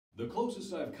The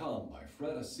Closest I've Come by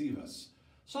Fred Aceves.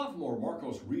 Sophomore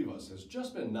Marcos Rivas has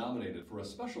just been nominated for a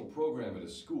special program at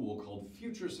his school called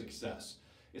Future Success.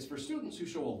 It's for students who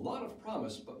show a lot of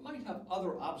promise but might have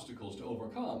other obstacles to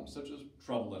overcome, such as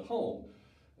trouble at home.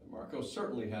 Marcos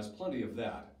certainly has plenty of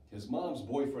that. His mom's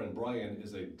boyfriend Brian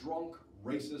is a drunk,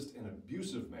 racist, and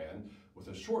abusive man with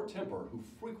a short temper who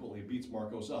frequently beats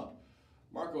Marcos up.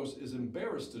 Marcos is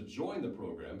embarrassed to join the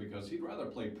program because he'd rather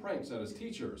play pranks at his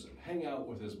teachers and hang out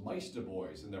with his Meister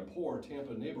boys in their poor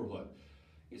Tampa neighborhood.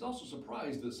 He's also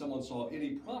surprised that someone saw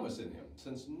any promise in him,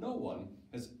 since no one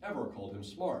has ever called him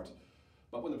smart.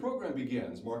 But when the program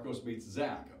begins, Marcos meets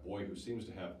Zach, a boy who seems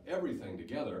to have everything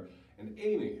together, and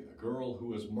Amy, a girl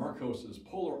who is Marcos's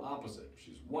polar opposite.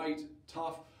 She's white,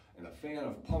 tough, and a fan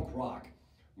of punk rock.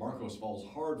 Marcos falls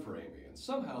hard for Amy, and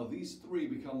somehow these three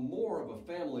become more of a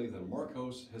family than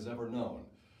Marcos has ever known.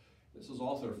 This is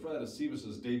author Fred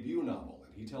Aceves' debut novel,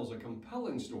 and he tells a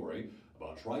compelling story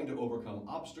about trying to overcome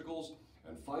obstacles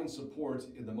and find support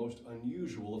in the most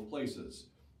unusual of places.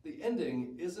 The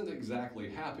ending isn't exactly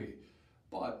happy,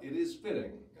 but it is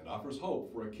fitting and offers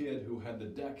hope for a kid who had the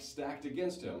deck stacked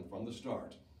against him from the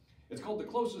start. It's called The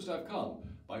Closest I've Come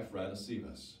by Fred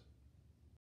Aceves.